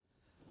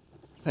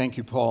Thank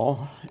you,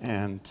 Paul.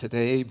 And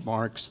today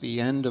marks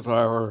the end of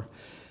our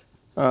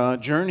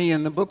journey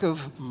in the book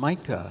of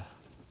Micah.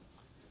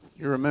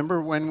 You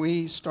remember when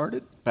we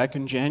started? Back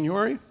in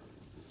January?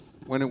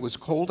 When it was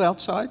cold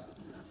outside?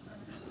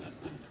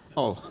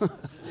 Oh,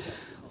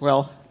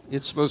 well,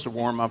 it's supposed to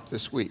warm up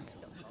this week,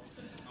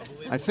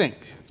 I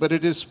think. But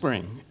it is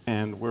spring,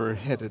 and we're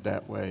headed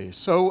that way.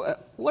 So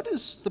what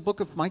has the book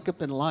of Micah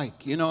been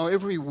like? You know,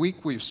 every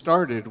week we've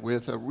started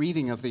with a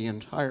reading of the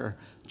entire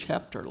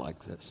chapter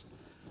like this.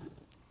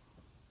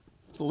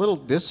 It's a little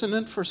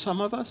dissonant for some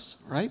of us,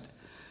 right?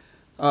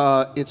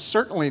 It's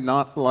certainly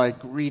not like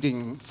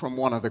reading from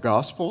one of the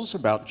Gospels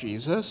about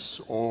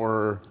Jesus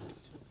or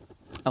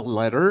a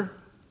letter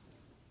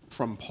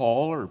from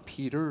Paul or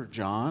Peter or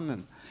John.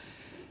 And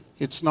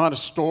it's not a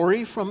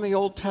story from the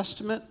Old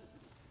Testament.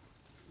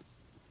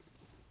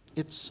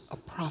 It's a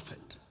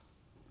prophet.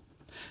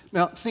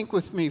 Now, think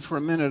with me for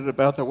a minute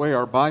about the way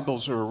our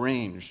Bibles are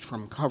arranged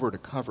from cover to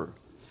cover.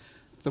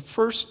 The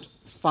first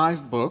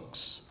 5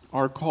 books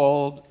are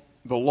called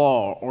the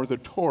Law or the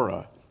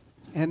Torah.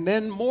 And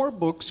then more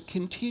books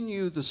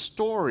continue the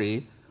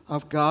story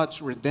of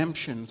God's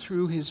redemption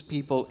through his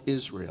people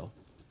Israel.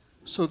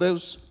 So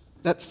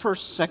that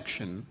first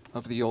section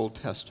of the Old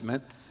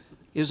Testament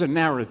is a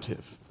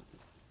narrative.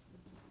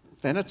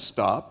 Then it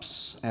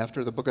stops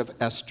after the book of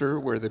Esther,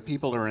 where the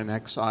people are in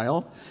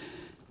exile,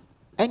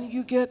 and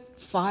you get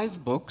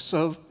 5 books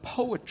of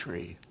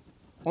poetry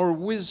or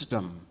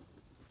wisdom.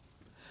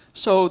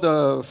 So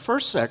the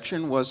first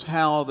section was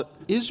how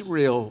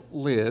Israel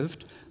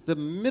lived. The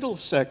middle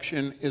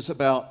section is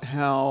about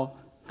how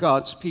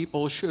God's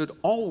people should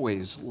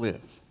always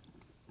live.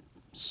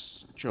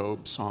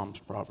 Job, Psalms,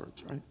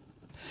 Proverbs, right?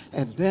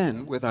 And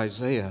then with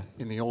Isaiah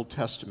in the Old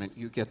Testament,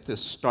 you get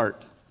this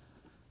start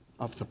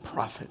of the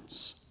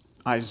prophets.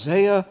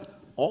 Isaiah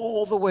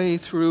all the way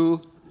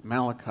through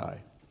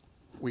Malachi.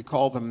 We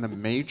call them the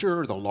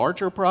major, the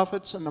larger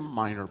prophets, and the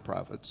minor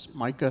prophets.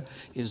 Micah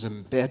is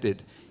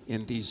embedded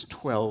in these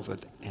 12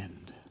 at the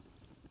end.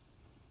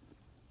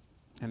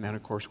 And then,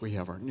 of course, we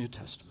have our New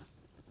Testament.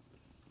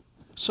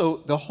 So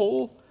the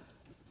whole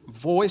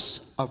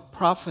voice of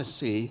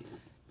prophecy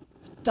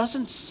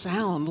doesn't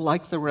sound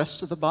like the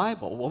rest of the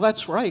Bible. Well,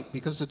 that's right,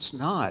 because it's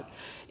not.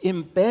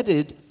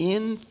 Embedded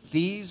in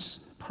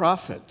these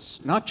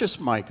prophets, not just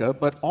Micah,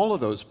 but all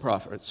of those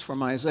prophets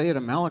from Isaiah to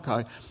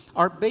Malachi,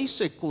 are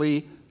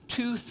basically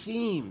 2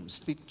 themes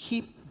that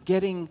keep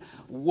getting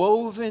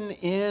woven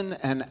in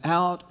and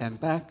out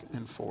and back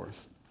and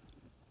forth.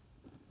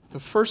 The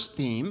first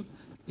theme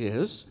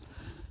is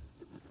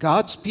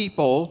God's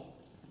people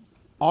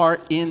are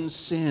in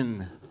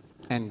sin,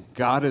 and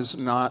God is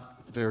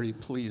not very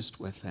pleased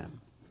with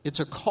them. It's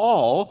a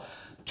call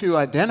to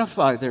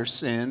identify their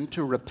sin,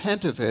 to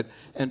repent of it,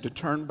 and to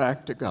turn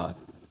back to God.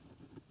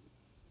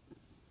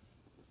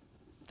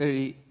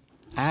 They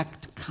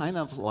act kind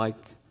of like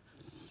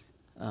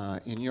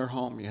in your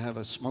home you have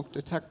a smoke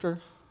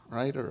detector,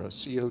 right, or a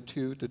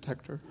CO2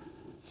 detector.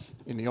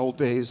 In the old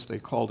days, they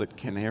called it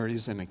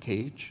canaries in a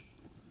cage,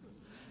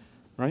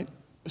 right?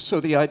 So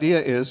the idea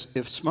is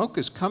if smoke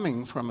is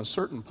coming from a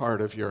certain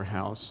part of your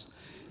house,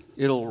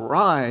 it'll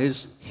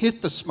rise,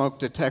 hit the smoke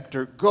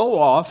detector, go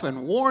off,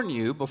 and warn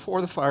you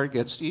before the fire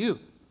gets to you.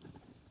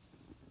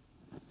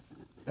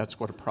 That's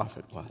what a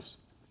prophet was.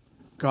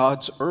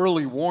 God's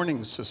early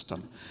warning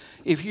system.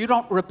 If you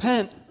don't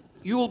repent,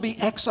 you will be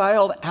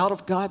exiled out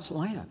of God's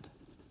land.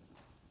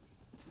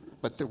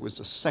 But there was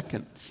a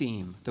second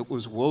theme that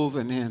was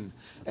woven in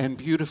and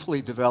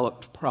beautifully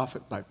developed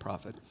prophet by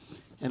prophet,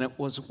 and it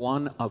was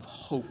one of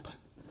hope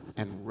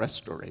and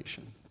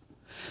restoration.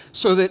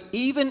 So that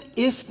even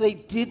if they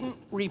didn't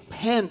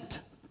repent,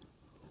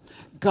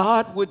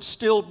 God would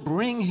still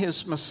bring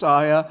his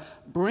Messiah,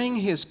 bring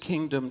his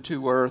kingdom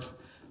to earth,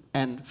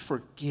 and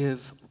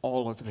forgive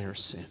all of their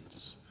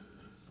sins.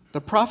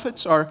 The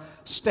prophets are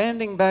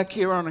standing back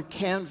here on a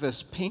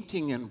canvas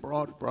painting in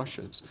broad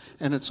brushes,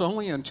 and it's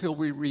only until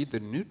we read the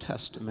New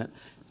Testament,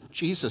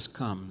 Jesus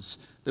comes,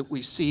 that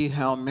we see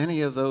how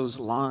many of those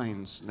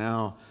lines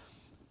now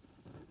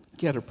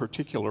get a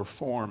particular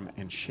form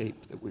and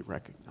shape that we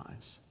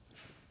recognize.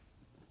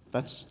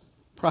 That's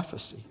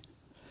prophecy.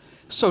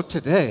 So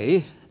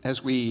today,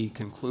 as we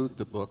conclude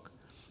the book,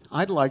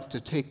 I'd like to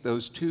take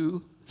those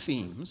 2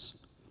 themes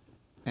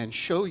and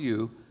show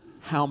you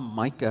how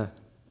Micah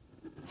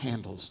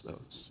handles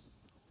those,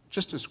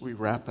 just as we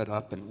wrap it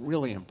up and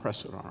really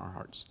impress it on our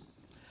hearts.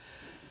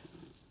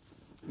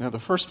 Now, the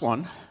first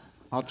one,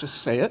 I'll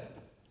just say it.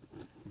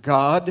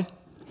 God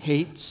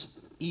hates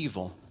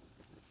evil.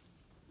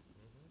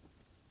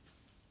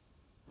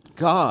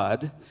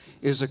 God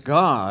is a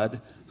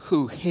God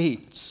who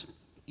hates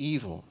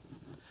evil.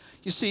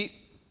 You see,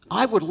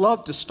 I would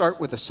love to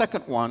start with the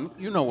second one.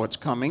 You know what's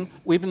coming.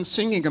 We've been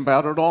singing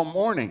about it all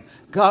morning.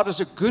 God is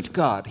a good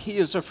God. He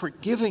is a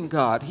forgiving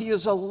God. He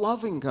is a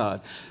loving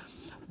God.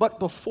 But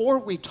before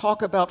we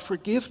talk about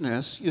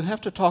forgiveness, you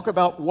have to talk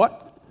about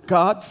what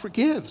God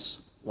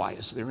forgives. Why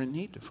is there a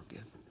need to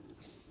forgive?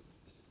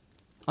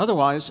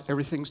 Otherwise,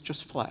 everything's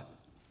just flat.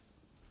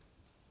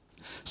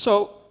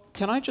 So,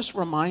 can I just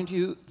remind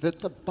you that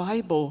the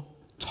Bible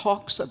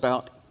talks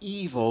about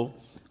evil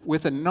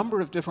with a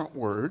number of different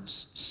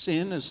words.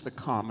 Sin is the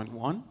common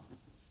one,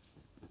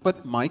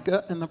 but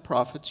Micah and the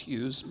prophets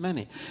use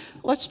many.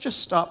 Let's just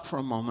stop for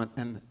a moment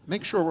and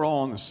make sure we're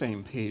all on the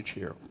same page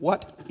here.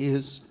 What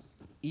is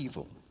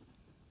evil?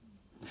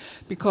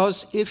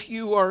 Because if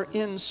you are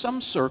in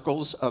some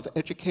circles of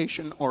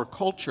education or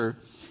culture,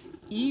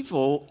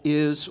 evil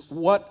is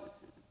what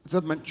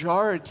the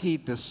majority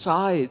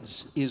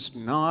decides is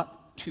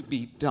not to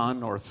be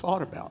done or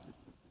thought about.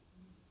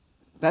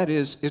 That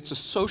is, it's a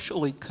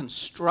socially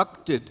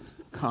constructed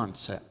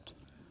concept.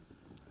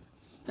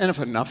 And if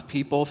enough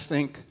people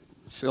think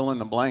fill in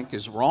the blank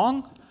is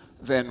wrong,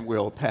 then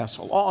we'll pass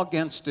a law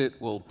against it,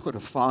 we'll put a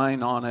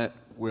fine on it,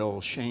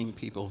 we'll shame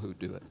people who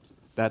do it.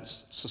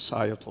 That's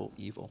societal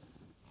evil.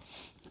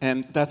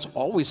 And that's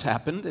always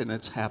happened, and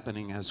it's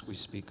happening as we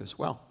speak as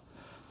well.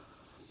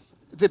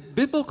 The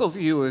biblical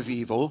view of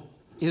evil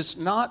is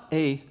not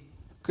a,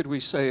 could we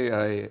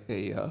say,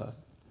 a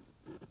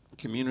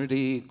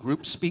community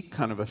group speak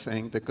kind of a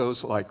thing that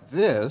goes like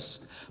this,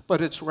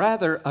 but it's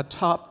rather a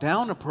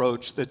top-down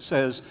approach that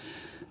says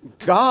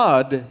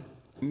God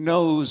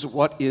knows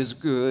what is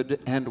good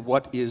and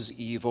what is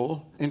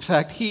evil. In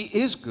fact, he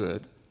is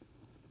good.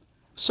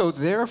 So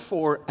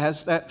therefore,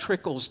 as that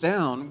trickles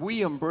down,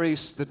 we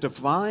embrace the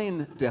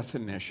divine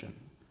definition.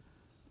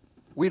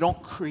 We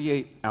don't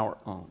create our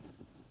own.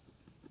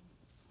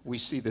 We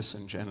see this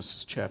in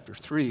Genesis chapter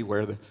 3,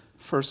 where the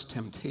first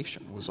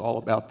temptation was all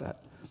about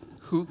that.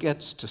 Who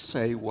gets to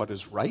say what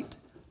is right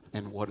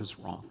and what is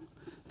wrong?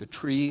 The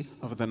tree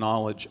of the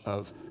knowledge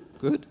of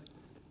good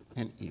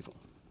and evil.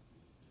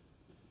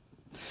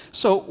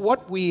 So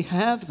what we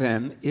have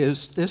then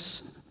is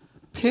this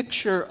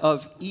picture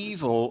of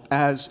evil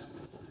as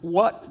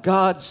what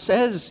God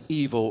says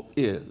evil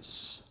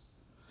is.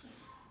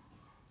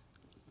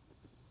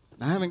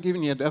 I haven't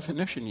given you a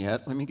definition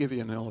yet. Let me give you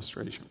an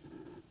illustration.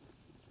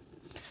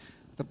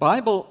 The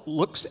Bible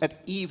looks at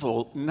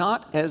evil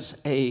not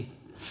as a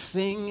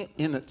thing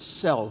in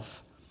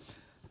itself,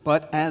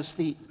 but as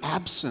the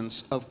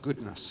absence of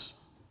goodness,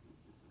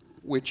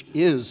 which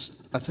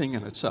is a thing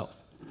in itself.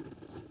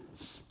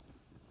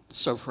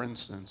 So, for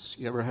instance,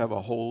 you ever have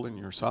a hole in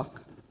your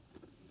sock?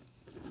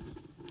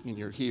 In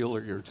your heel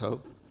or your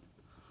toe?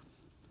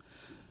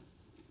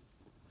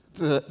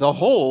 The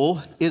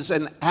hole is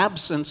an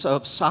absence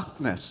of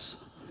sockness.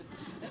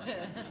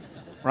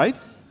 Right?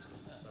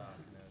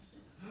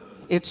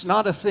 It's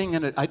not a thing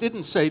in it. I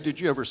didn't say,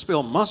 did you ever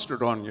spill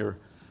mustard on your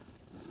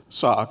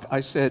sock? I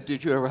said,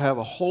 did you ever have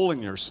a hole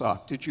in your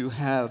sock? Did you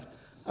have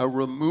a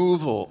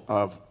removal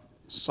of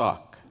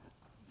sock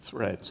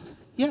threads?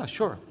 Yeah,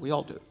 sure, we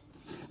all do.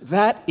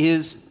 That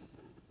is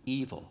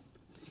evil.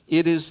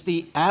 It is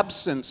the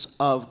absence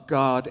of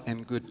God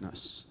and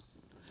goodness.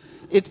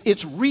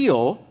 It's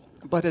real,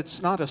 but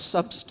it's not a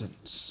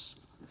substance.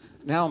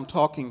 Now I'm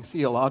talking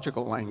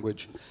theological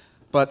language,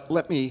 but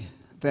let me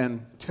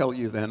then tell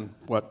you then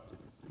what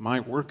my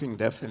working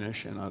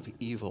definition of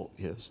evil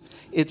is.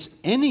 It's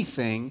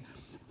anything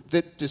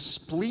that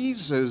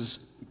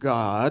displeases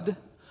God,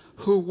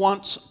 who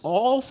wants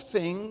all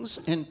things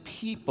and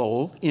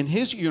people in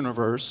his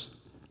universe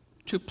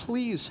to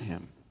please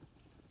him.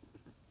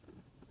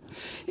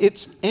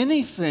 It's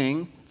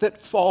anything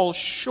that falls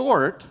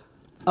short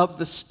of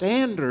the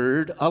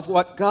standard of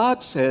what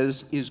God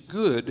says is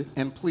good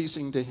and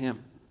pleasing to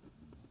him.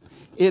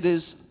 It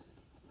is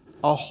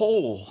a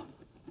whole.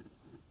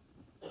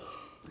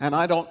 And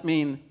I don't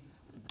mean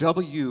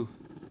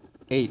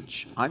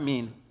W-H, I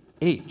mean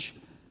H.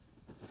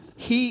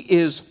 He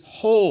is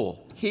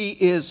whole. He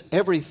is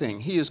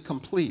everything. He is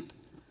complete.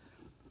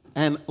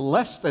 And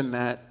less than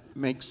that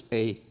makes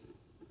a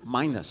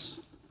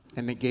minus,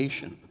 a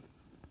negation.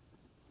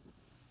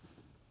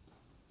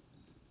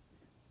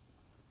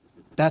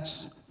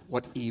 That's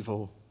what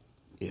evil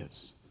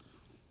is.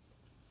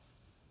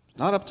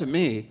 Not up to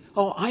me.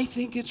 Oh, I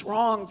think it's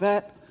wrong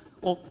that,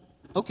 well,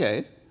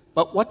 okay.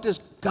 But what does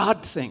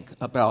God think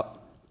about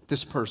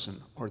this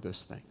person or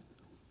this thing?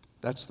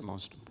 That's the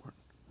most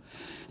important.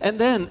 And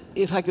then,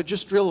 if I could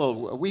just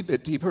drill a wee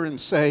bit deeper and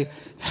say,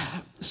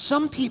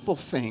 some people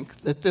think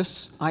that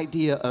this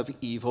idea of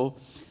evil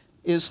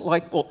is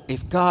like, well,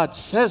 if God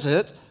says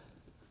it,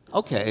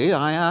 okay,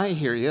 I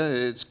hear you,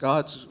 it's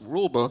God's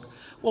rule book.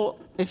 Well,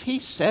 if he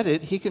said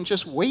it, he can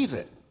just waive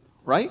it,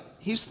 right?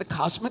 He's the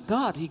cosmic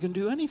God. He can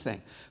do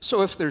anything.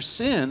 So if there's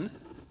sin,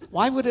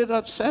 why would it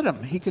upset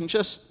him? He can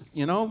just,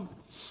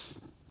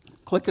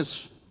 click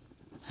his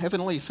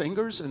heavenly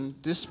fingers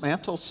and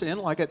dismantle sin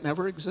like it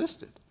never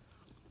existed.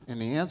 And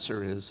the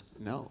answer is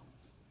no.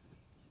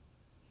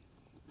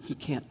 He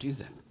can't do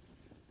that.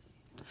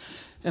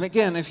 And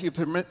again, if you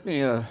permit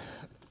me a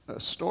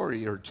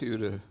story or two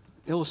to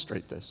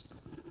illustrate this.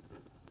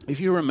 If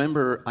you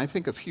remember, I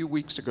think a few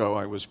weeks ago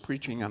I was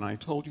preaching and I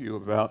told you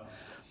about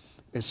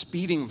a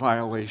speeding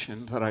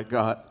violation that I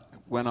got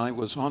when I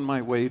was on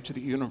my way to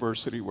the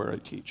university where I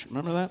teach.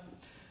 Remember that?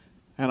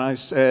 And I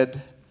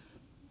said,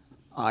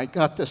 I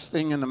got this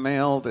thing in the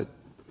mail that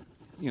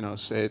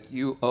said,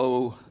 you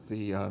owe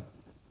the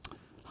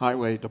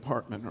highway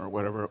department or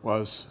whatever it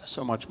was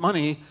so much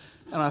money.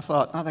 And I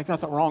thought, oh, they got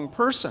the wrong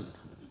person.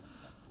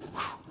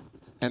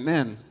 And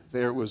then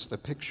there was the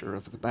picture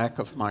of the back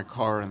of my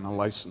car and the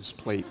license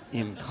plate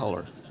in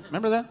color.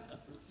 Remember that?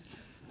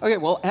 Okay,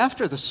 well,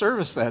 after the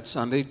service that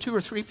Sunday, 2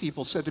 or 3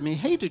 people said to me,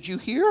 hey, did you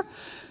hear?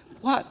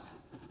 What?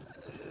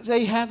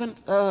 They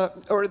haven't,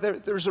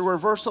 there's a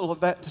reversal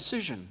of that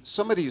decision.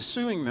 Somebody is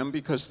suing them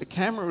because the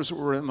cameras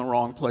were in the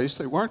wrong place,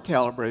 they weren't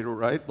calibrated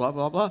right, blah,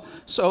 blah, blah.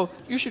 So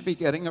you should be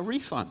getting a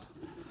refund.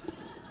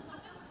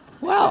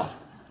 Well,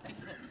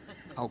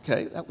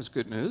 okay, that was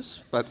good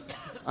news, but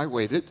I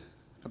waited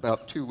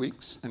about 2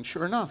 weeks, and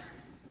sure enough,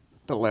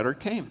 the letter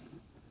came.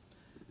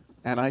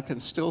 And I can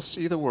still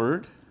see the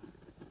word,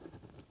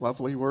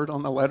 lovely word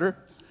on the letter,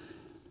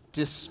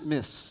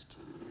 dismissed.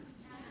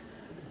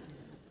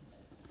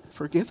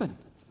 Forgiven.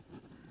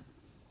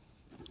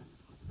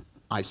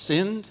 I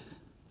sinned.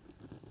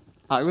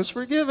 I was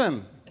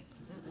forgiven.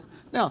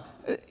 Now,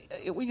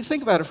 when you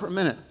think about it for a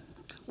minute,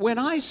 when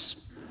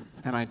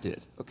and I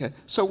did, okay?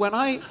 So when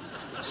I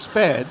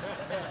sped,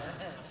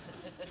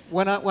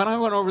 when I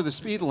went over the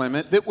speed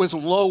limit, it was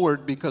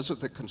lowered because of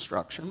the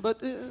construction,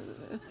 but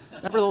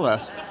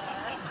nevertheless.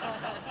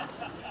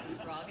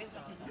 Wrong is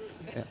wrong.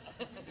 Yeah.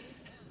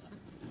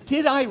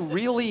 Did I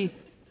really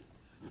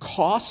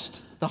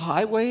cost the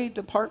highway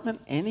department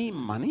any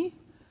money?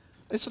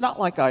 It's not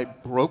like I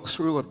broke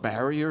through a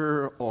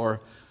barrier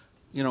or,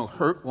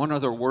 hurt one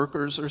of their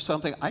workers or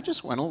something. I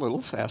just went a little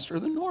faster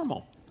than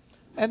normal.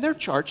 And they're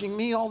charging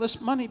me all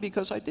this money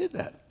because I did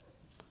that.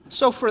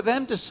 So for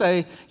them to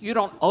say, you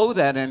don't owe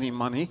that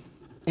money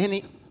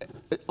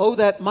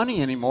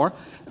anymore,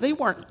 they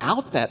weren't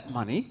out that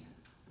money,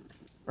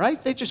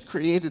 right? They just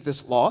created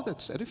this law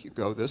that said if you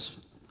go this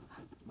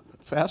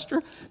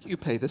faster, you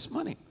pay this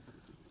money.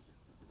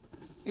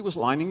 It was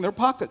lining their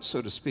pockets,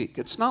 so to speak.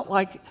 It's not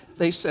like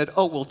they said,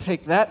 oh, we'll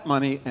take that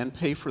money and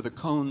pay for the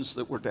cones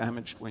that were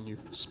damaged when you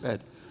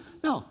sped.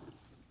 No.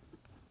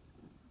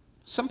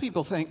 Some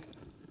people think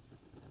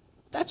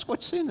that's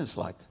what sin is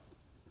like.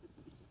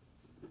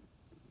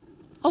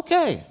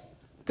 Okay,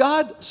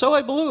 God, so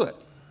I blew it.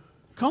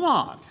 Come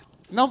on.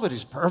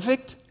 Nobody's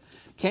perfect.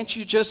 Can't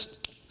you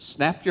just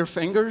snap your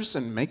fingers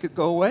and make it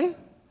go away?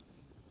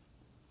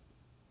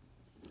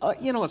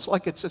 It's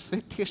like it's a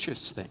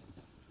fictitious thing.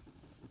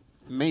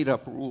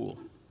 Made-up rule.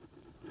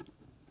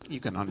 You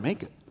can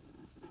unmake it.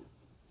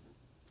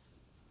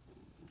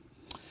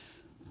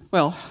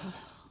 Well,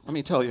 let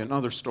me tell you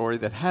another story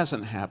that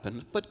hasn't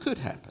happened, but could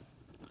happen.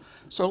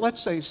 So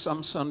let's say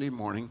some Sunday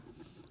morning,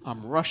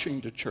 I'm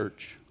rushing to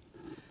church,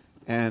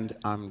 and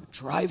I'm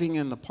driving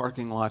in the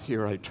parking lot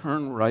here. I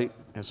turn right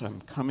as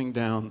I'm coming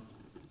down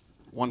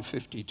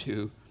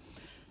 152,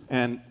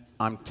 and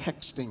I'm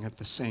texting at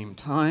the same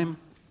time,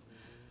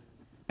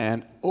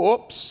 and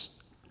oops,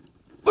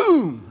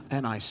 boom,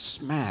 and I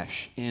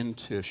smash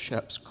into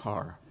Shep's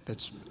car.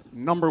 That's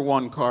number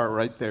 1 car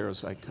right there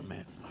as I come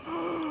in.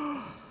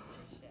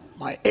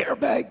 My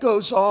airbag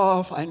goes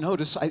off. I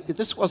notice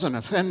this wasn't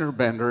a fender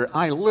bender.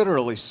 I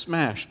literally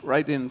smashed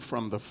right in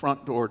from the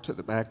front door to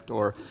the back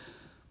door.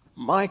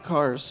 My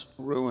car's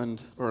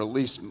ruined, or at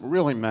least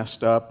really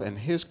messed up, and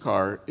his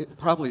car, it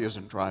probably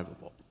isn't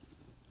drivable.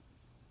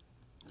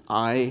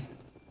 I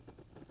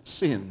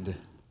sinned.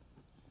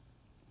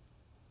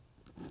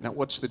 Now,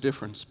 what's the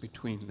difference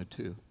between the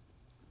two?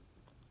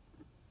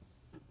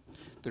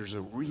 There's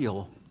a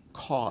real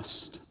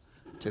cost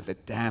to the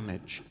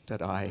damage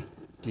that I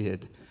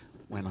did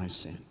when I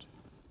sinned.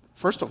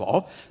 First of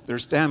all,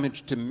 there's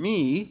damage to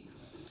me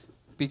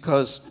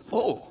because,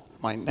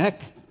 my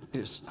neck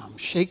I'm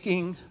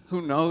shaking.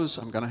 Who knows?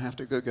 I'm going to have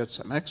to go get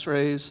some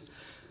x-rays.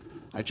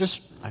 I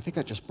think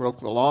I just broke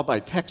the law by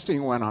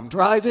texting when I'm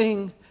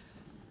driving.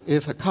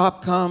 If a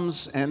cop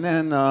comes, and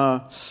then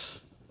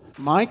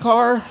my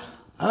car,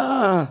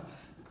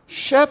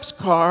 Shep's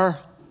car,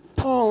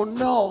 oh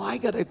no,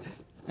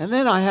 and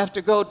then I have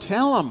to go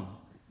tell him.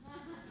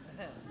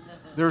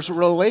 There's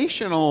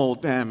relational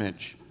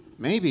damage.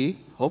 Maybe,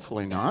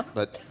 hopefully not,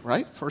 but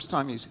right? First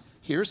time he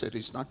hears it,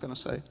 he's not going to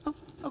say, oh,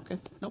 okay,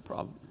 no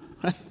problem.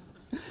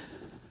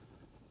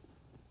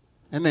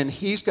 And then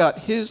he's got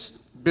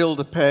his bill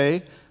to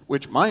pay,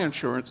 which my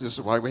insurance, this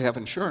is why we have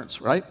insurance,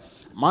 right?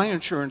 My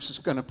insurance is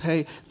going to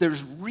pay.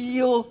 There's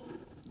real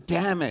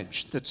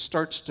damage that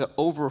starts to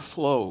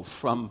overflow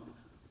from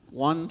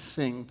one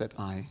thing that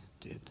I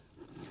did.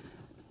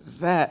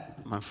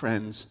 That, my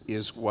friends,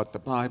 is what the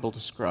Bible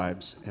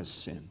describes as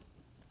sin.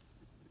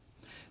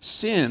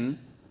 Sin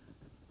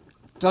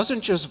doesn't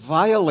just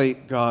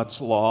violate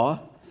God's law,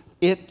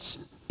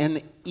 it's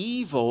an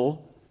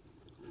evil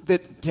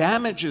that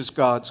damages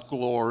God's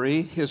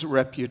glory, his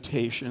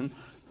reputation,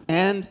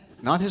 and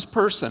not his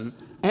person,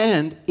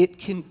 and it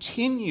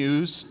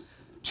continues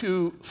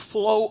to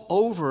flow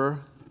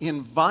over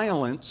in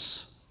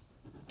violence,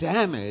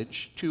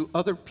 damage to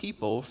other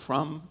people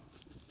from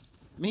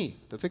me,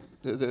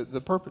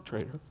 the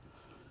perpetrator.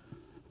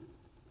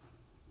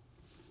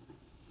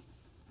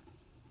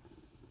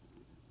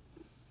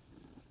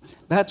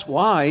 That's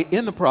why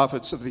in the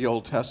prophets of the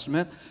Old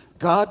Testament,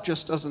 God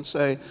just doesn't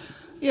say,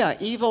 yeah,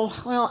 evil,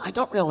 well, I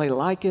don't really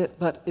like it,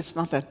 but it's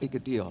not that big a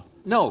deal.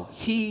 No,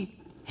 he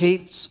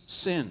hates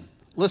sin.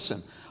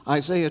 Listen,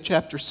 Isaiah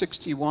chapter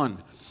 61.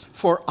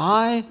 For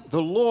I,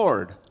 the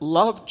Lord,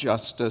 love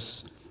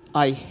justice.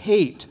 I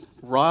hate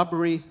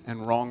robbery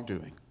and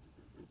wrongdoing.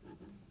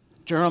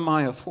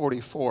 Jeremiah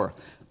 44.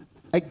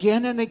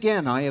 Again and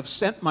again I have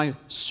sent my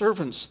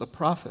servants the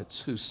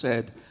prophets who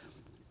said,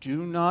 do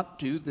not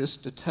do this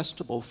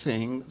detestable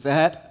thing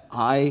that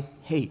I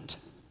hate.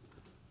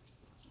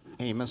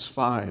 Amos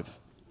 5.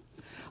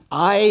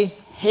 I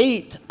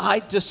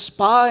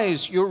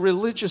despise your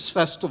religious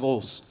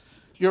festivals.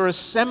 Your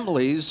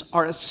assemblies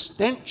are a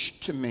stench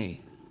to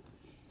me.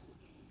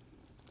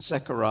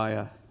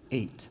 Zechariah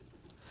 8.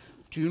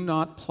 Do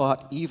not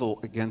plot evil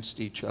against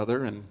each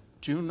other, and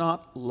do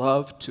not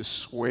love to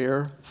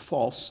swear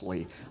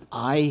falsely.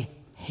 I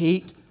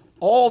hate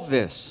all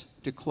this,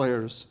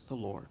 declares the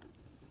Lord.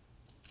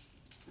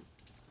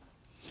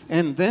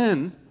 And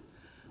then,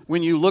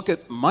 when you look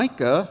at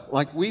Micah,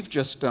 like we've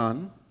just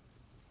done,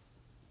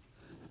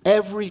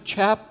 every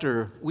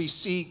chapter we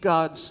see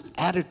God's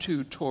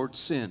attitude towards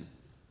sin.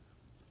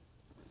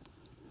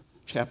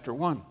 Chapter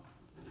 1,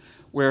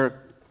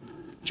 where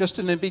just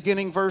in the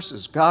beginning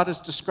verses, God is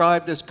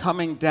described as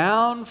coming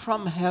down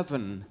from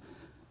heaven,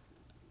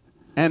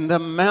 and the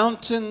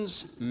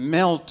mountains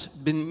melt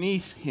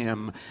beneath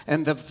him,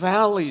 and the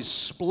valleys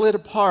split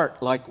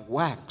apart like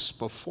wax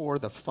before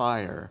the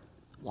fire.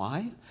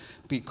 Why?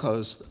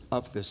 Because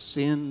of the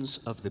sins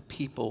of the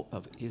people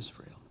of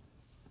Israel.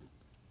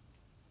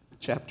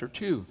 Chapter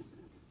 2.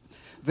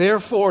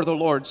 Therefore, the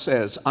Lord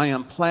says, I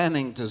am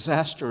planning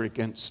disaster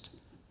against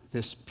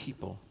this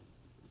people.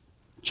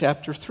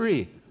 Chapter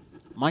 3.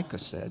 Micah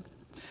said,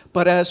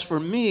 but as for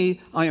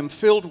me, I am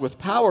filled with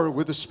power,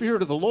 with the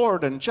Spirit of the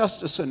Lord, and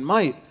justice and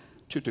might,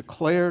 to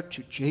declare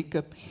to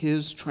Jacob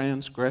his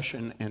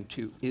transgression and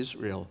to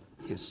Israel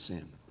his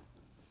sin.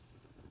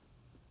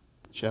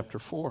 Chapter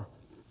 4.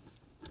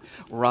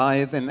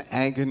 Writhe in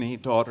agony,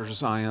 daughter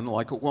Zion,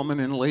 like a woman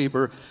in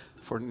labor,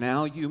 for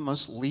now you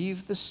must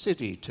leave the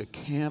city to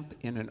camp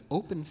in an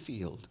open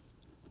field.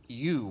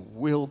 You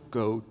will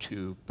go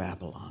to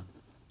Babylon.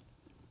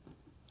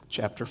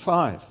 Chapter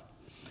 5.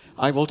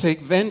 I will take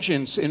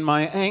vengeance in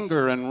my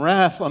anger and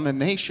wrath on the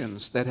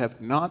nations that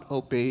have not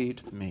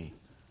obeyed me.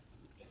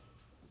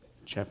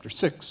 Chapter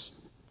 6.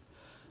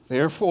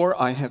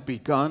 Therefore I have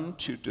begun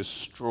to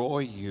destroy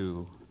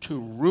you, to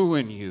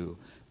ruin you,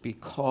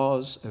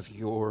 because of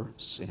your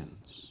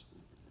sins.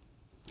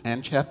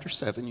 And chapter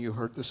 7, you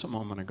heard this a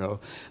moment ago.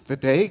 The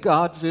day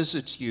God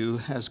visits you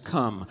has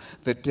come,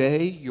 the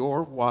day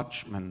your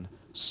watchmen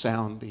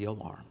sound the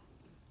alarm.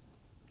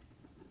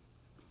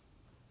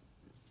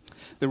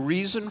 The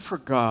reason for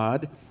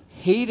God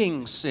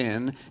hating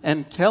sin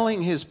and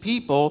telling his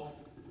people,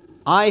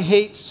 I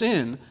hate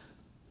sin,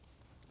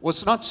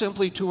 was not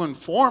simply to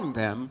inform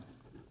them,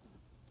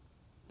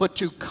 but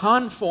to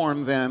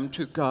conform them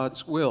to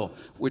God's will,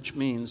 which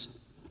means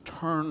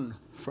turn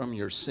from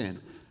your sin.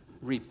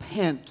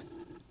 Repent.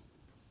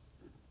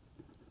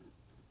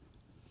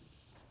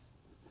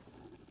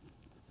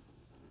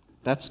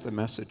 That's the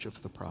message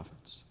of the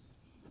prophets.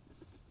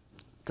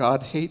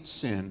 God hates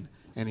sin,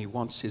 and he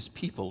wants his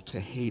people to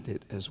hate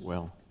it as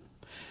well.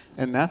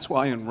 And that's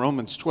why in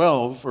Romans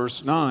 12,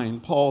 verse 9,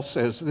 Paul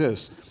says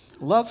this,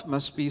 love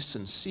must be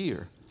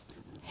sincere.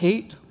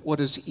 Hate what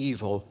is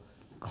evil.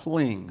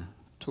 Cling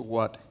to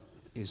what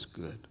is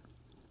good.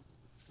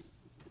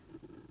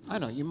 I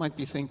know, you might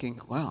be thinking,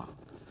 wow,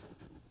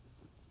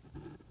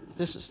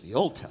 this is the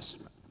Old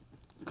Testament.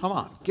 Come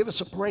on, give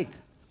us a break.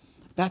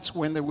 That's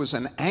when there was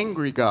an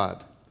angry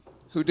God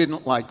who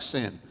didn't like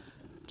sin.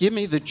 Give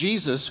me the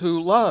Jesus who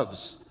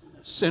loves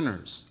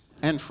sinners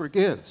and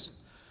forgives.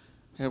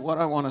 And what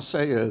I want to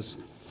say is,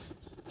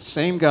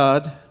 same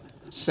God,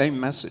 same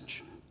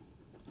message.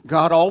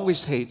 God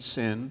always hates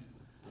sin,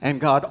 and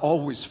God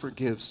always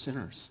forgives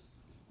sinners.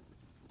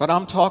 But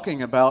I'm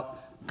talking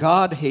about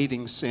God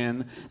hating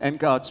sin and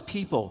God's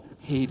people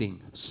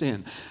hating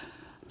sin.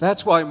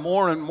 That's why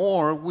more and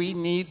more we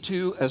need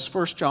to, as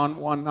 1 John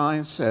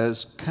 1:9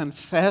 says,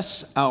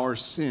 confess our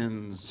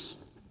sins.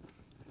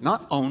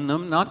 Not own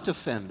them, not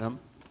defend them.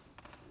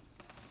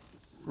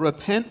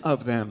 Repent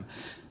of them.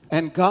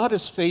 And God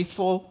is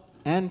faithful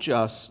and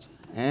just,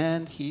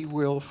 and he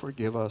will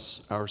forgive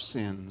us our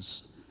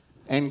sins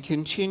and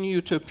continue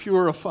to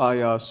purify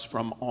us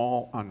from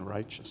all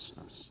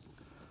unrighteousness.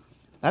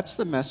 That's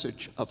the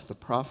message of the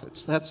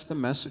prophets. That's the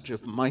message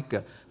of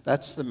Micah.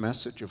 That's the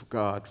message of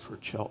God for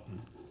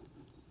Chelton.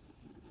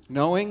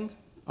 Knowing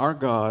our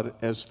God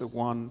as the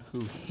one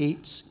who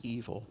hates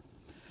evil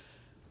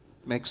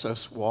makes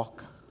us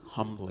walk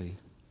humbly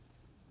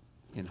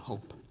in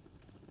hope.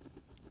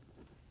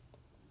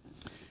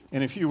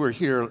 And if you were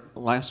here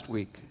last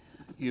week,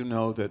 you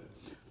know that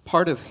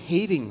part of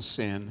hating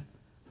sin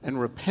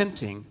and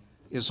repenting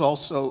is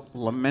also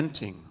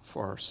lamenting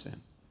for our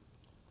sin.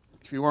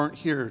 If you weren't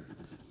here,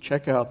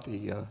 check out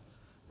the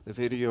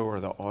the video or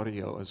the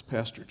audio, as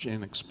Pastor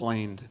Jin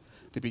explained,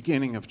 the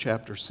beginning of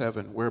chapter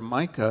 7, where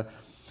Micah,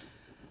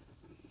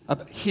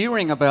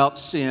 hearing about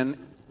sin,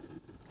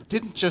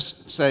 didn't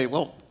just say,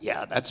 well,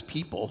 yeah, that's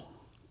people,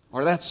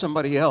 or that's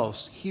somebody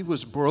else. He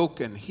was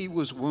broken. He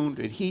was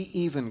wounded. He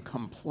even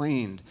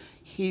complained.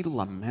 He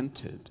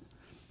lamented.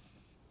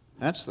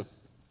 That's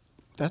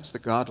the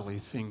godly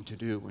thing to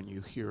do when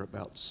you hear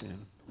about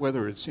sin,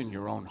 whether it's in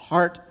your own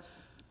heart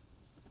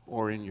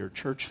or in your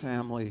church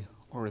family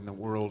or in the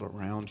world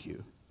around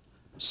you.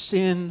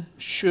 Sin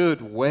should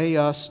weigh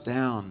us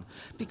down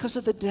because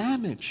of the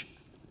damage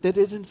that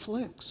it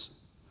inflicts.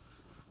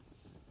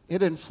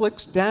 It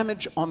inflicts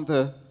damage on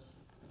the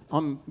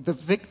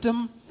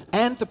victim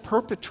and the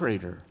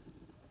perpetrator.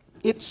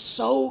 It's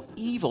so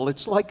evil.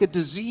 It's like a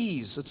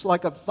disease. It's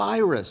like a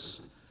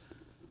virus.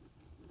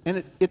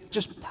 And it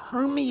just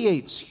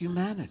permeates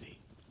humanity.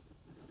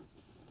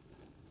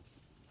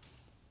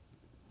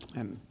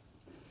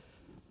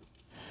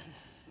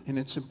 And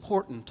it's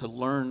important to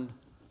learn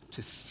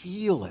to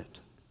feel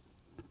it,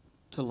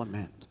 to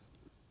lament.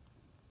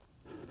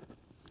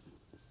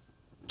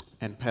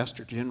 And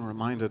Pastor Jin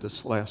reminded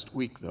us last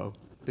week, though,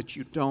 that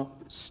you don't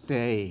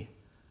stay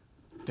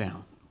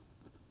down.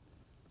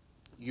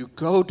 You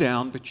go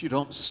down, but you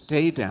don't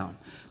stay down.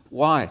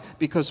 Why?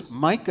 Because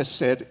Micah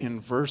said in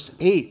verse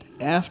 8,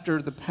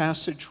 after the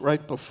passage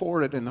right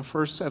before it in the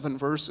first 7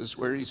 verses,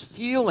 where he's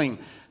feeling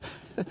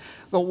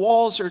the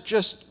walls are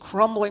just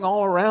crumbling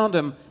all around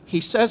him, he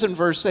says in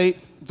verse 8,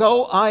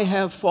 though I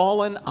have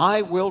fallen,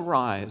 I will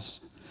rise.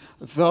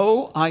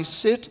 Though I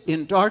sit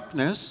in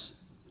darkness,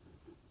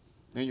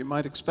 now you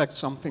might expect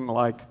something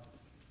like,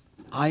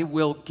 I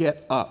will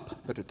get up.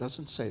 But it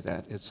doesn't say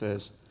that. It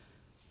says,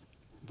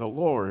 the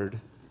Lord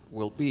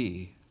will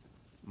be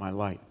my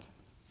light.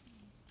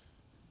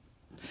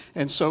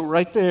 And so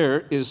right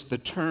there is the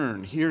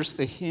turn. Here's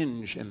the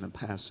hinge in the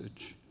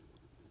passage.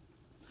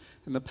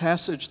 In the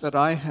passage that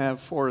I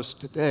have for us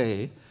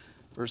today,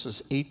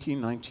 verses 18,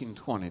 19,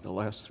 20, the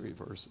last 3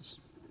 verses,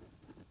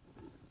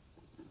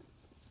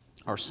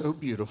 are so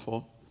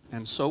beautiful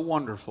and so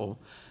wonderful,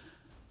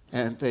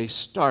 and they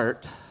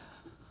start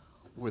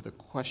with a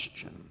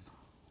question.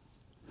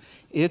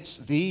 It's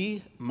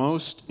the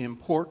most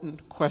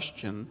important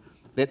question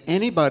that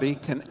anybody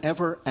can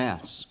ever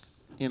ask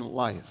in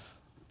life.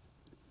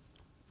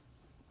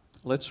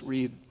 Let's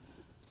read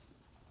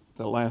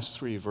the last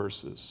 3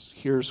 verses.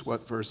 Here's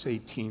what verse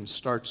 18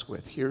 starts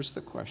with. Here's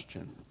the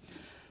question.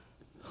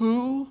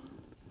 Who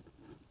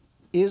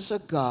is a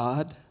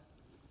God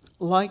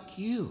like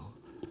you?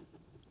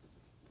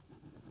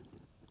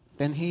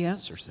 Then he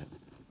answers it.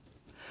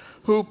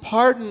 Who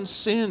pardons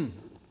sin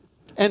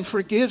and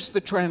forgives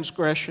the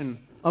transgression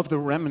of the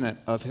remnant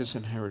of his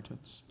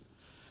inheritance.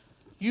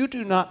 You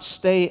do not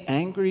stay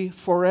angry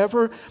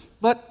forever,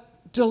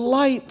 but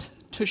delight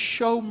to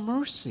show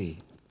mercy.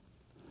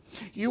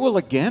 You will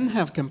again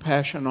have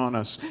compassion on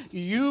us.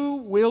 You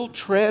will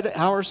tread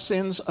our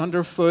sins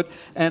underfoot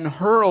and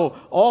hurl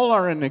all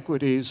our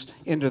iniquities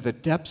into the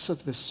depths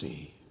of the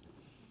sea.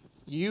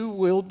 You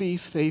will be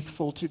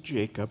faithful to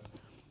Jacob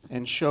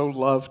and show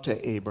love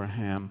to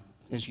Abraham,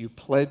 as you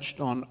pledged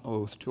on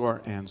oath to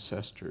our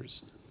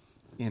ancestors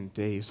in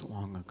days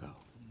long ago.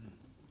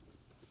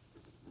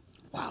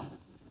 Wow.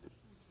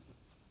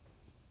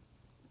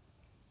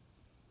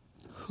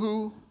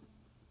 Who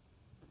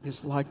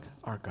is like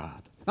our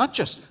God? Not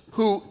just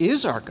who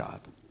is our God.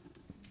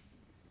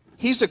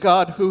 He's a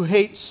God who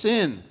hates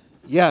sin,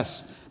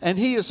 yes. And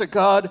he is a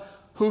God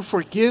who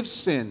forgives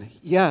sin,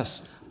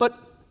 yes. But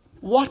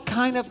what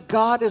kind of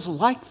God is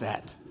like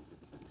that?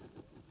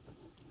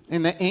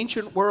 In the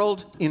ancient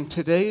world, in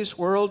today's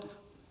world,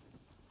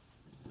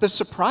 the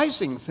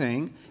surprising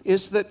thing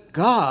is that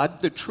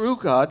God, the true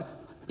God,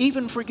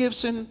 even forgives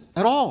sin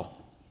at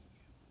all.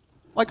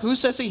 Like, who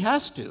says he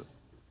has to?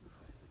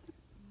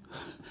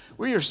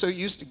 We are so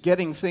used to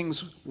getting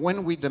things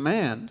when we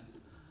demand,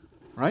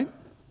 right?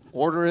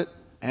 Order it,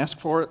 ask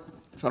for it.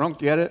 If I don't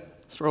get it,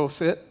 throw a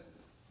fit.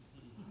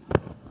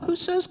 Who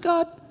says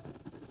God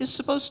is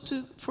supposed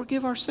to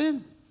forgive our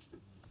sin?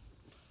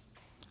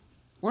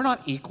 We're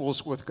not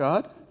equals with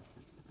God.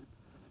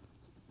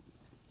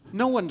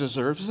 No one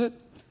deserves it.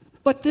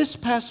 But this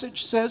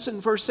passage says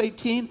in verse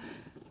 18,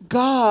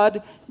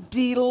 God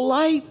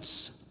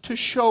delights to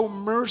show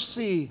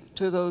mercy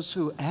to those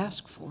who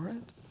ask for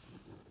it.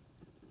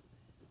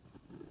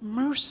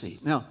 Mercy.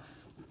 Now,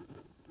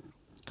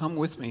 come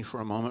with me for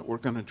a moment. We're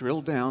going to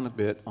drill down a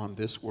bit on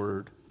this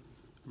word,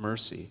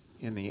 mercy,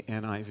 in the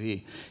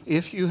NIV.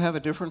 If you have a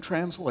different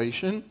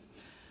translation,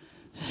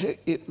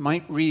 it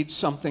might read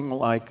something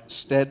like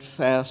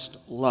steadfast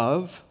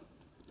love,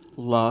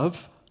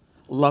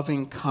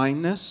 loving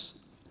kindness,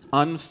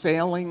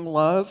 unfailing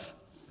love,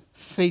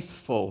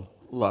 faithful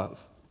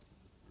love.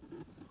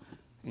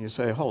 And you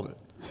say, hold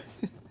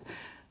it.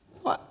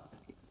 What?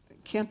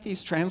 Can't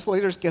these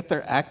translators get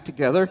their act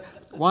together?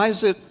 Why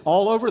is it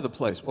all over the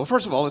place? Well,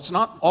 first of all, it's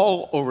not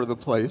all over the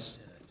place.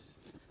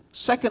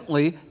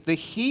 Secondly, the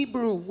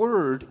Hebrew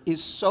word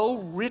is so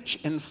rich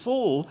and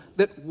full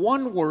that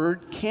one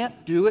word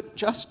can't do it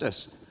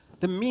justice.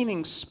 The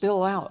meanings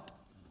spill out.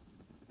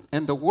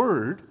 And the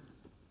word,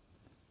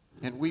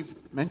 and we've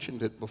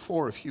mentioned it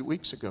before a few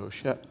weeks ago,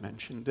 Shep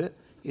mentioned it,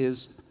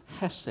 is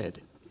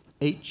hesed.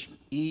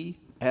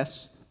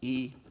 Hesed.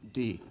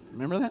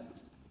 Remember that?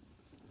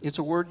 It's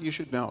a word you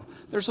should know.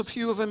 There's a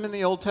few of them in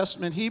the Old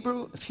Testament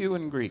Hebrew, a few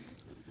in Greek.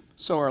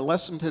 So our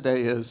lesson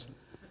today is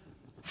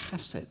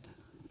hesed.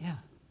 Yeah.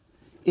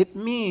 It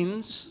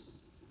means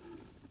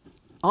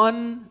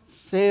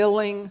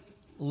unfailing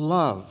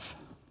love.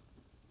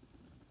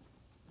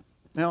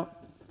 Now,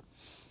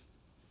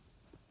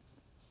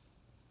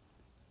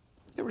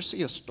 you ever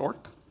see a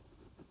stork?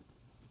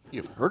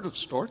 You've heard of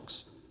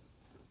storks?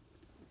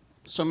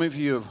 Some of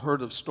you have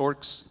heard of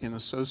storks in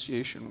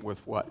association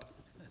with what?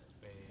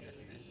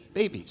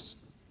 Babies.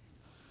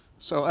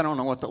 So I don't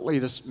know what the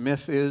latest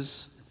myth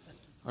is.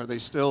 Are they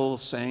still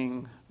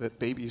saying that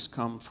babies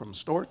come from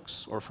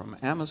storks or from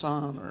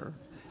Amazon or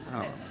I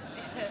don't know.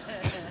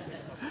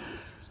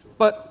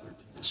 But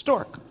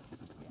stork.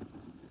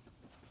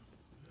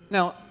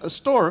 Now, a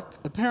stork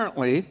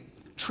apparently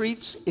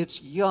treats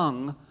its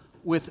young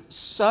with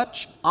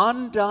such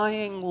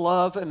undying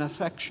love and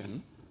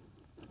affection,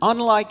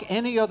 unlike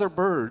any other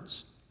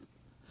birds,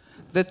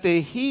 that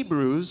the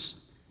Hebrews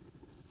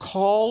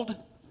called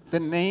the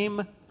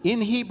name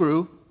in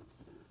Hebrew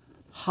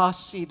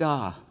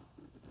Hasidah.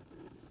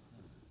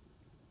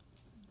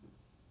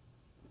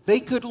 They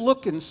could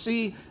look and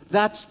see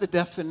that's the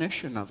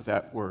definition of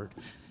that word.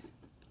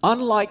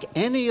 Unlike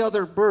any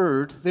other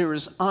bird, there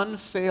is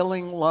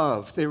unfailing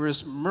love. There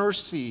is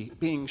mercy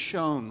being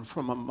shown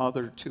from a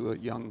mother to a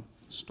young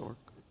stork.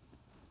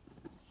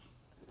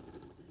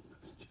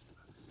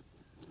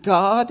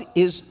 God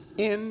is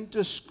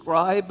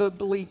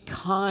indescribably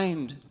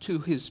kind to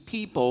his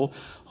people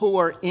who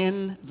are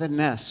in the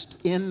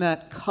nest, in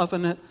that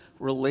covenant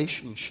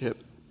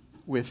relationship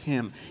with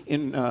him.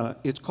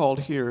 It's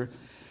called here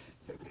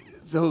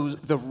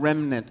the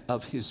remnant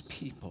of his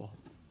people.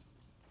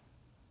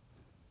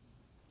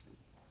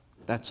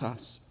 That's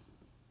us.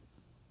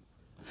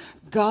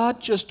 God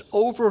just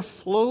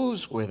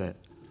overflows with it.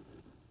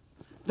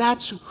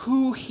 That's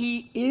who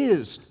he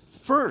is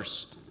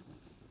first.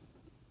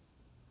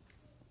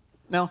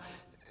 Now,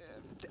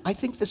 I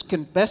think this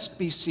can best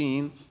be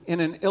seen in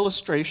an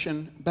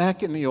illustration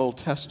back in the Old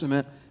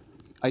Testament.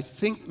 I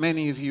think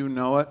many of you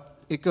know it.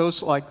 It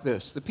goes like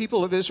this. The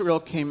people of Israel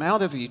came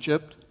out of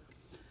Egypt.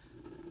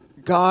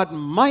 God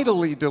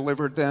mightily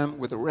delivered them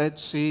with the Red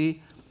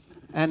Sea.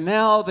 And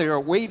now they are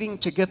waiting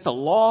to get the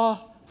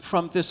law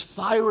from this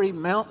fiery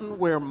mountain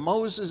where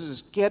Moses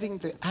is getting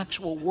the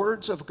actual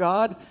words of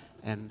God.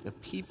 And the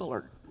people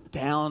are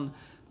down.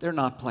 They're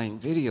not playing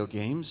video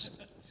games.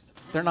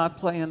 They're not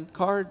playing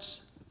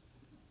cards.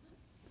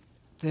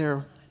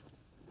 They're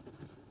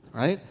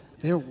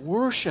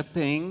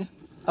worshiping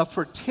a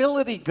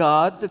fertility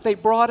god that they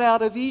brought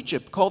out of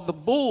Egypt called the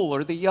bull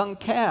or the young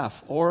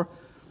calf, or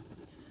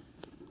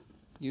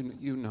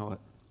you know it,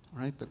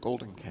 right? The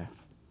golden calf.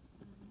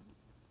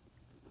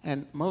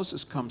 And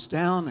Moses comes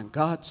down and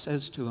God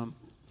says to him,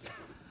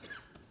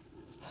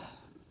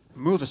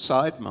 "Move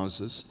aside,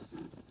 Moses.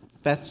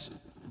 That's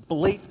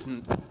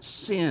blatant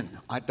sin,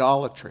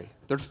 idolatry.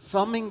 They're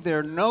thumbing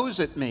their nose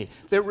at me.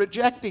 They're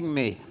rejecting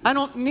me. I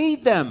don't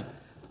need them.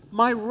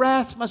 My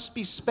wrath must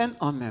be spent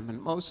on them."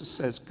 And Moses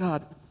says,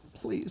 "God,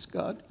 please,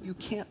 God, you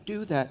can't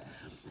do that.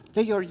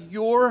 They are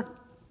your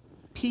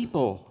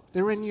people.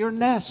 They're in your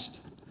nest.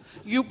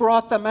 You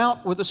brought them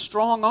out with a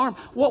strong arm.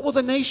 What will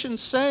the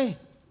nations say?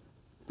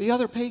 The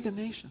other pagan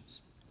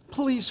nations.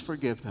 Please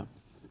forgive them."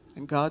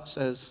 And God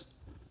says,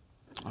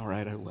 "All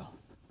right, I will."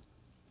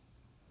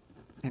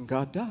 And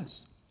God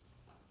does.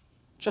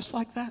 Just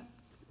like that.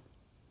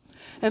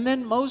 And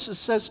then Moses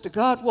says to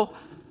God, "Well,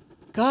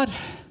 God,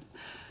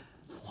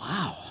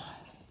 wow,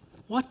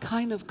 what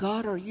kind of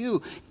God are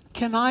you?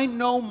 Can I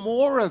know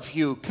more of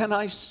you? Can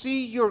I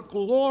see your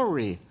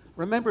glory?"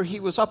 Remember, he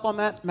was up on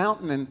that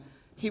mountain and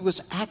he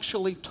was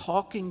actually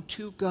talking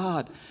to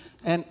God.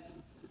 And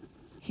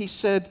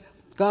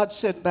God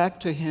said back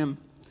to him,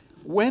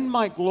 "When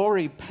my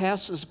glory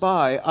passes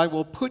by, I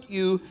will put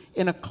you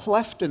in a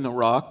cleft in the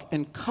rock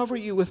and cover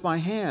you with my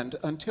hand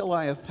until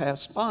I have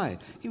passed by."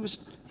 He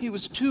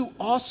was too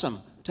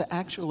awesome to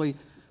actually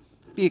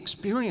be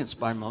experienced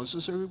by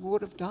Moses, or he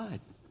would have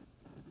died.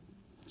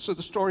 So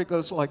the story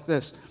goes like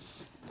this.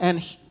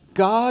 And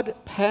God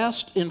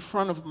passed in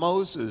front of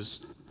Moses,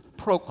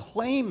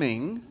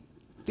 proclaiming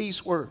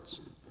these words: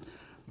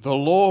 the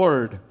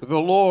Lord,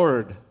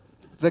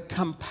 the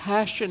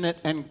compassionate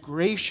and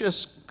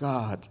gracious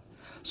God,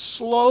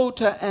 slow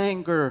to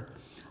anger,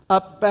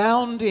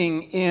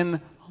 abounding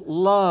in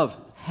love,"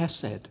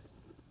 hesed,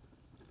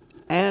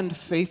 "and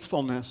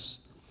faithfulness,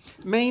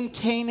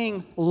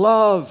 maintaining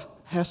love,"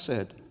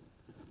 hesed,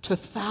 "to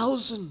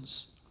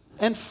thousands,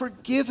 and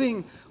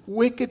forgiving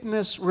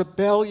wickedness,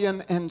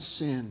 rebellion, and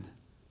sin."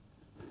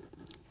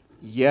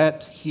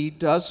 Yet he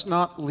does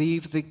not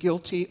leave the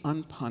guilty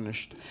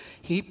unpunished.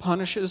 He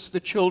punishes the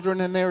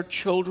children and their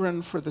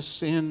children for the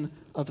sin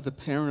of the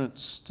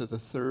parents to the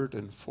third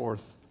and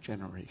fourth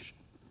generation.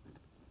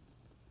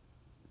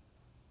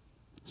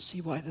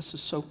 See why this is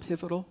so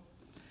pivotal?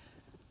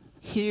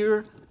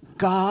 Here,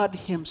 God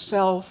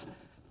himself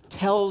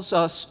tells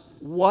us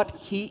what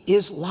he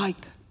is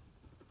like.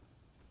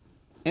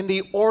 And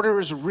the order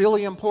is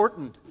really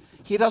important.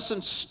 He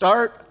doesn't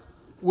start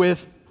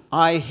with,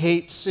 I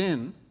hate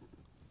sin.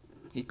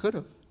 He could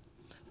have.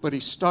 But he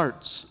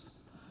starts,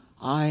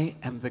 I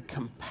am the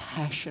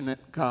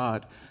compassionate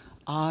God.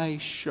 I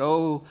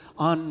show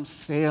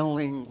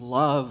unfailing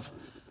love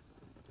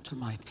to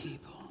my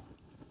people.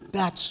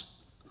 That's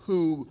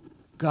who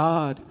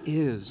God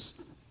is.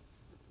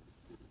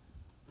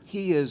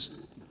 He is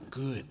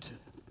good.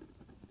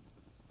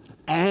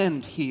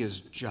 And he is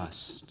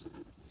just.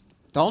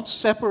 Don't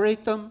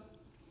separate them.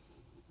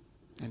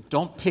 And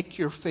don't pick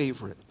your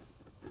favorite.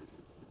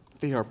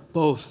 They are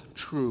both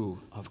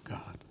true of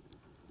God.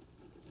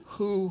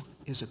 Who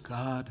is a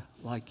God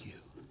like you?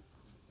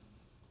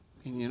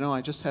 And you know,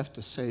 I just have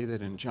to say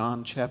that in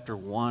John chapter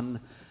 1,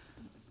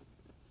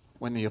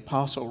 when the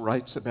apostle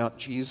writes about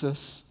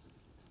Jesus,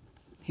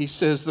 he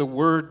says, the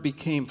Word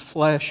became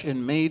flesh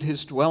and made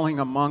his dwelling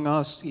among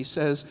us. He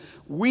says,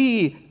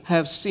 we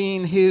have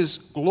seen his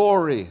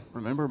glory.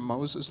 Remember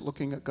Moses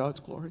looking at God's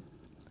glory?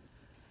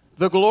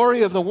 The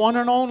glory of the one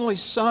and only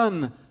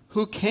Son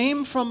who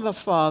came from the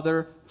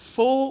Father,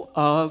 full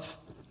of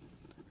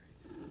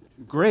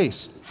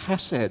grace.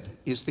 Hesed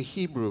is the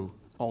Hebrew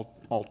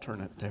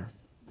alternate there.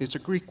 It's a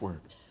Greek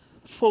word.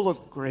 Full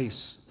of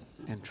grace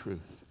and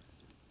truth.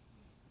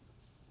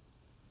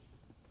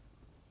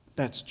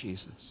 That's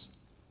Jesus.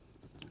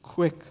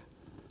 Quick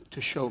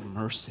to show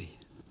mercy.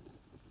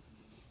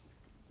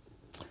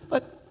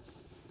 But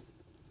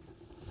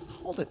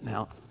hold it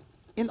now.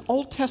 In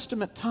Old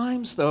Testament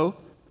times, though,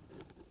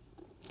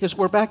 because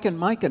we're back in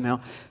Micah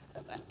now,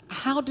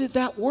 how did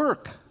that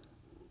work?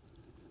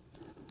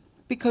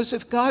 Because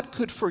if God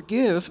could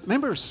forgive,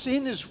 remember,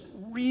 sin is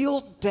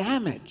real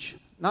damage,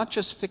 not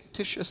just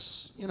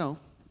fictitious,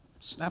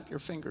 snap your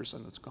fingers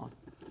and it's gone.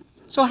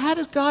 So how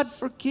does God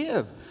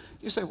forgive?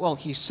 You say, well,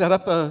 he set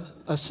up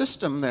a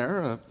system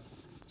there, a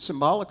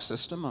symbolic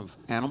system of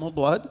animal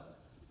blood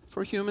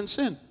for human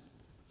sin.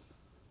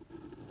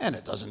 And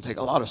it doesn't take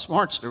a lot of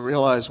smarts to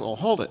realize, well,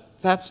 hold it.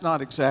 That's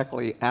not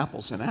exactly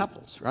apples and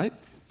apples, right?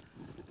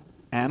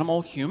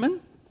 Animal, human?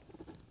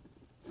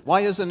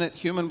 Why isn't it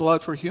human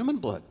blood for human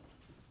blood?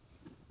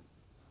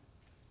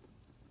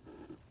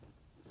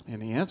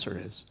 And the answer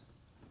is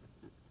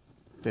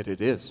that it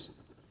is.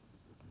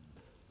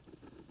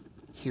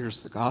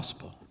 Here's the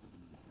gospel.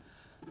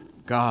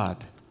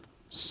 God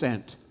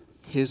sent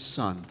his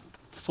Son,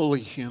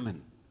 fully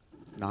human,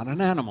 not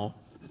an animal,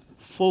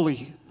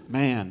 fully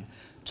man,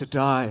 to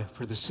die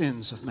for the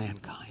sins of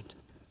mankind.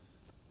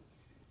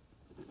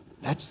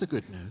 That's the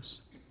good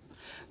news.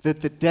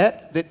 That the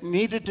debt that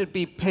needed to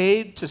be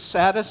paid to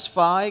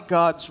satisfy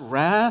God's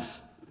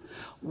wrath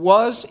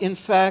was in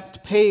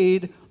fact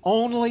paid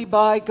only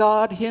by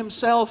God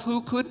himself,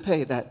 who could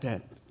pay that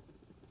debt.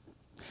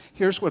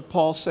 Here's what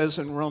Paul says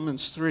in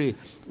Romans 3.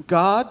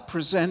 God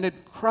presented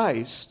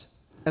Christ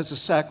as a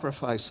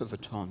sacrifice of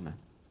atonement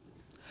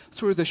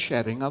through the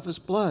shedding of his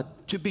blood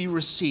to be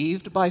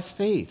received by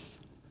faith.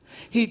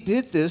 He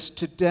did this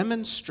to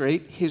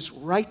demonstrate his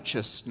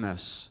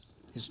righteousness,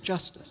 his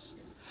justice,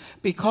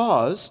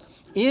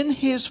 because in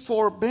his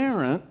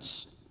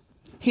forbearance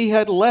he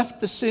had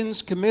left the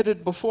sins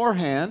committed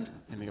beforehand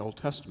in the Old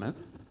Testament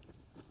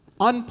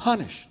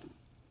unpunished,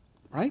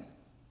 right?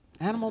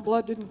 Animal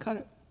blood didn't cut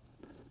it.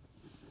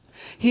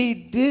 He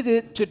did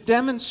it to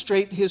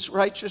demonstrate his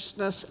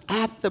righteousness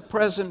at the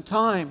present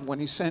time when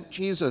he sent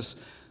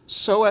Jesus,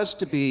 so as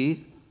to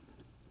be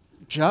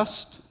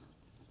just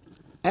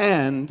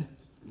and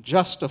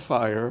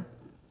justifier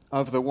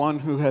of the one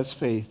who has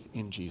faith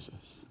in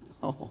Jesus.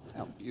 Oh,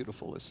 how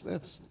beautiful is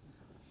this?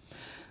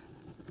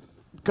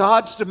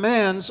 God's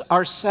demands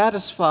are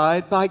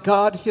satisfied by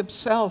God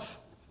himself.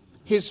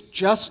 His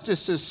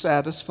justice is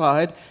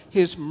satisfied,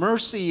 his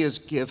mercy is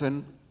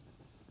given,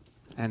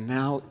 and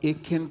now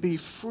it can be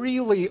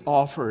freely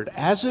offered,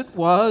 as it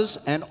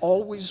was and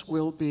always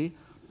will be,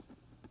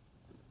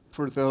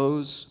 for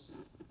those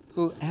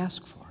who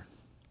ask for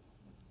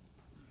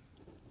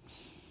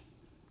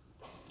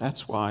it.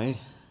 That's why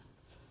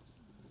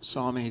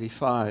Psalm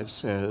 85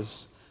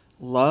 says,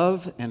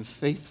 love and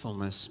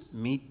faithfulness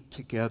meet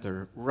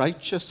together.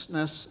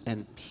 Righteousness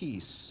and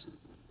peace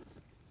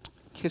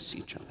kiss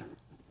each other.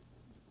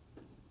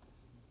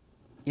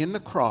 In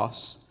the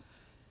cross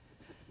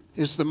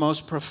is the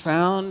most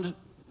profound,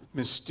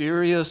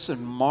 mysterious,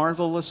 and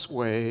marvelous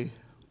way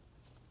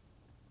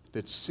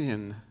that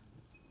sin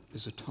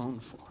is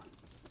atoned for.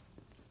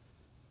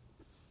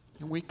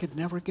 And we could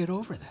never get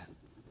over that.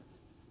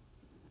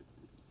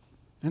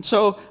 And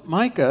so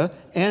Micah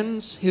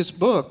ends his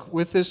book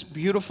with this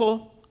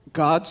beautiful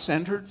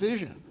God-centered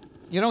vision.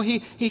 You know, he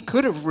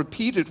could have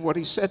repeated what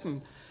he said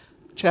in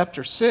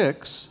chapter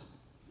 6,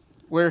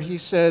 where he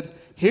said,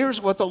 here's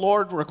what the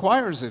Lord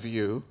requires of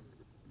you: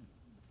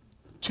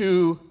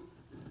 to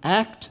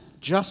act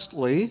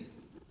justly,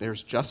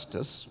 there's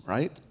justice,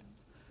 right?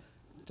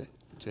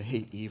 To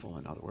hate evil,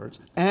 in other words,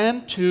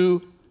 and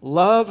to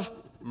love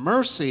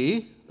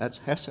mercy, that's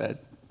hesed,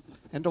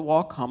 and to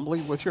walk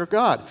humbly with your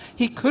God.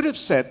 He could have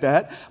said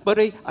that, but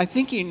I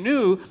think he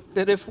knew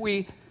that if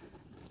we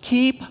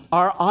keep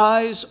our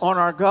eyes on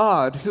our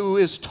God, who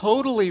is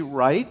totally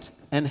right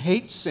and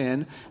hates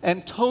sin,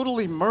 and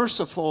totally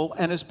merciful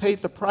and has paid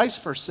the price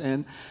for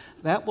sin,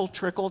 that will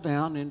trickle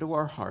down into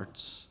our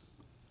hearts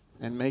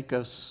and make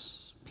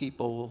us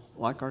people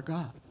like our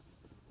God.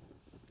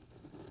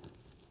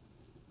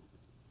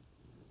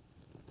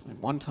 At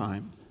one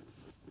time,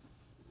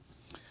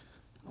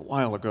 a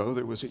while ago,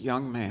 there was a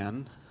young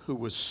man who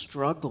was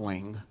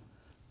struggling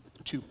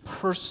to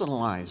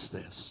personalize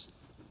this.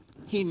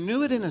 He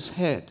knew it in his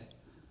head,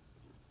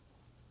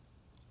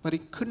 but he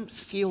couldn't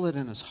feel it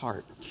in his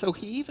heart. So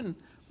he even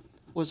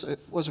was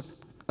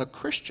a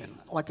Christian,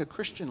 like a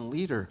Christian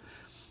leader.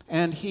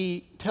 And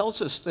he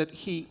tells us that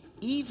he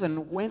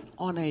even went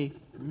on a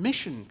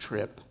mission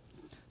trip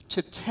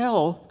to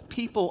tell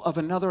people of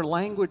another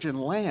language and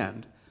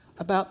land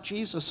about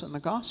Jesus and the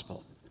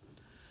gospel.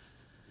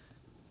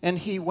 And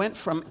he went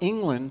from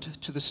England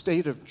to the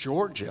state of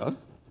Georgia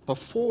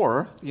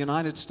before the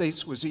United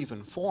States was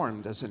even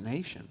formed as a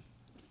nation.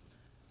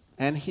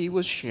 And he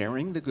was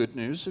sharing the good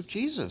news of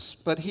Jesus.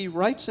 But he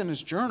writes in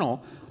his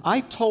journal,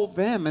 I told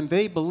them and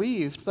they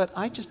believed, but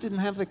I just didn't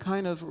have the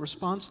kind of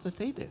response that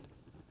they did.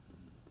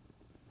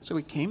 So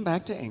he came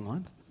back to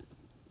England,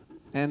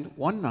 and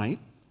one night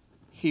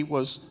he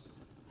was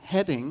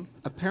heading,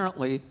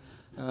 apparently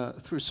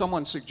through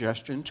someone's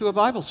suggestion, to a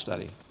Bible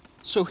study.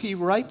 So he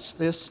writes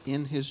this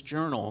in his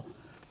journal.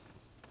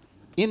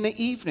 In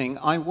the evening,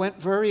 I went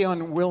very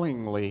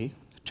unwillingly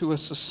to a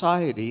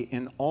society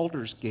in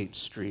Aldersgate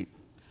Street,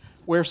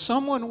 where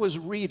someone was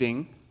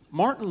reading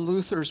Martin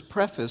Luther's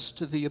preface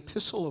to the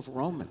Epistle of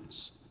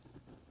Romans.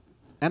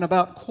 And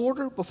about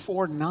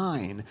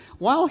 9:15,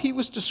 while he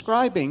was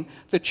describing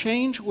the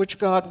change which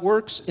God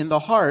works in the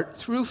heart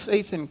through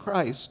faith in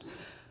Christ,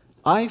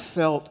 I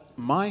felt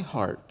my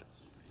heart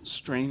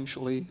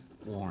strangely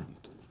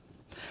warmed.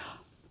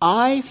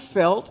 I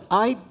felt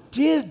I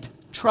did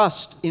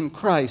trust in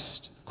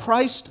Christ,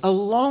 Christ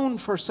alone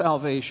for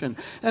salvation,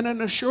 and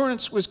an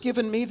assurance was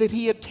given me that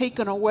he had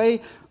taken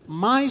away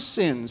my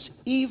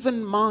sins,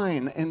 even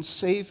mine, and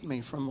saved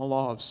me from the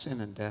law of sin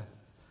and death.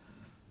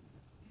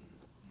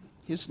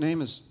 His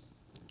name is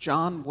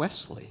John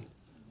Wesley,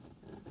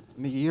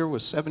 and the year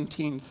was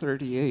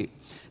 1738.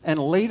 And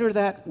later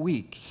that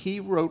week, he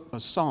wrote a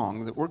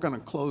song that we're going to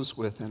close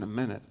with in a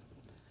minute,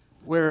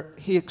 where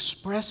he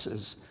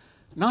expresses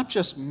not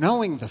just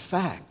knowing the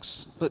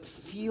facts, but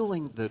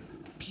feeling the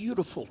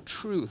beautiful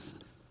truth.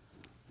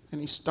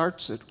 And he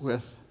starts it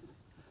with,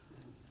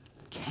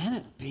 can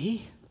it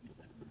be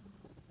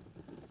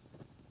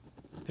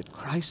that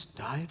Christ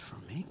died for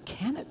me?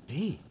 Can it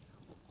be?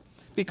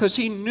 Because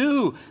he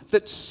knew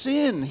that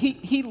sin,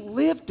 he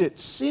lived it.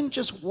 Sin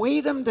just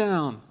weighed him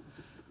down.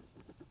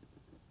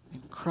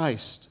 And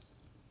Christ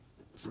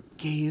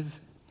forgave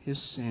his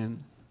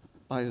sin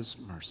by his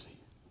mercy.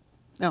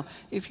 Now,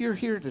 if you're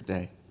here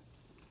today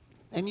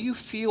and you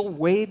feel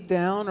weighed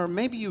down, or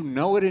maybe you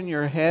know it in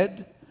your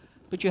head,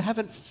 but you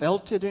haven't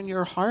felt it in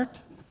your heart,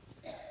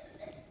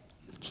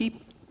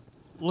 keep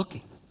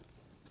looking.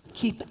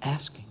 Keep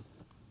asking.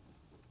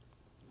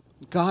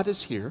 God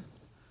is here.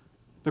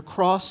 The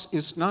cross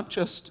is not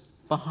just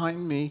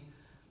behind me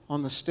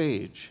on the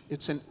stage.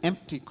 It's an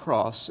empty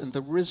cross, and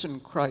the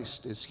risen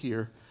Christ is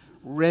here,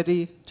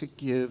 ready to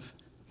give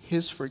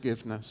his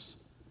forgiveness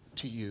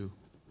to you.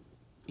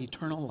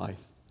 Eternal life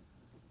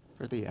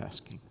for the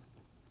asking.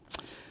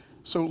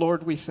 So,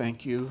 Lord, we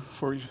thank you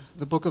for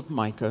the book of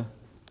Micah.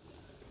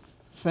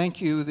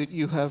 Thank you that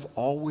you have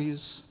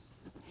always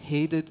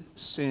hated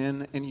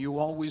sin, and you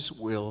always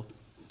will.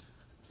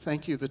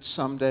 Thank you that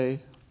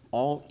someday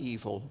all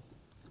evil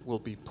will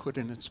be put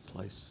in its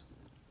place.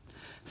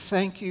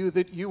 Thank you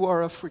that you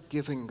are a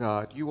forgiving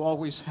God. You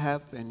always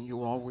have been,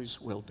 you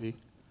always will be.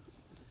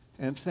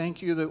 And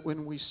thank you that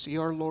when we see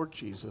our Lord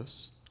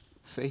Jesus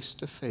face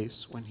to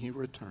face when he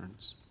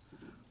returns,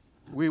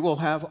 we will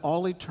have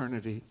all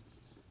eternity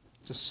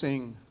to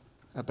sing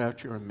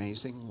about your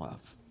amazing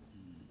love.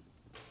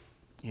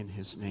 In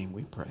his name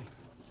we pray.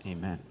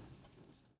 Amen.